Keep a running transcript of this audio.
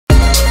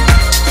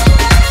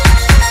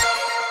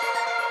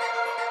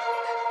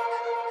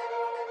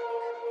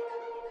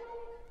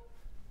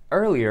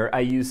Earlier,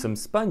 I used some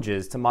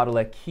sponges to model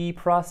a key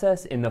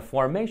process in the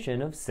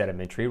formation of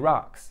sedimentary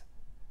rocks.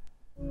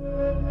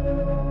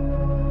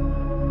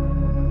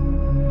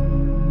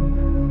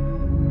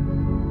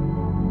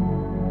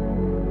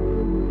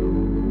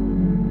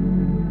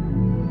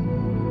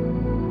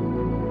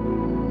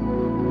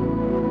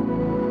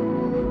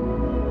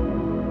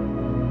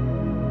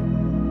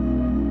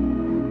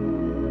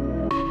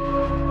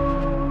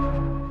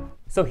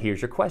 So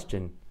here's your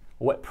question.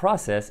 What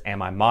process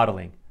am I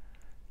modeling?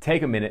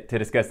 Take a minute to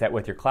discuss that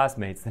with your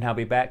classmates, then I'll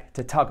be back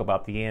to talk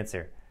about the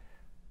answer.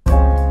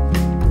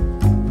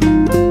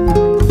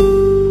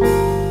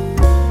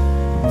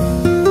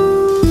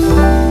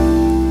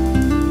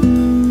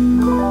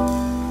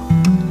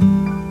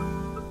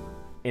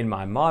 In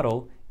my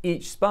model,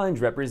 each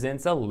sponge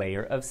represents a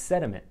layer of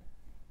sediment.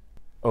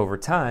 Over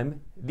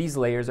time, these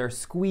layers are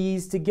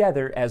squeezed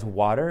together as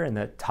water and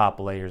the top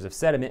layers of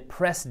sediment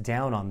press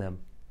down on them.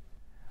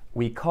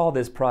 We call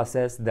this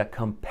process the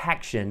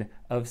compaction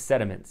of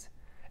sediments,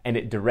 and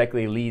it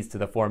directly leads to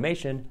the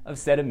formation of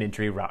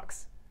sedimentary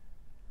rocks.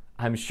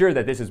 I'm sure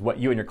that this is what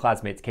you and your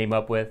classmates came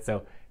up with,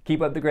 so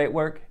keep up the great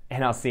work,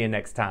 and I'll see you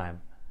next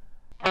time.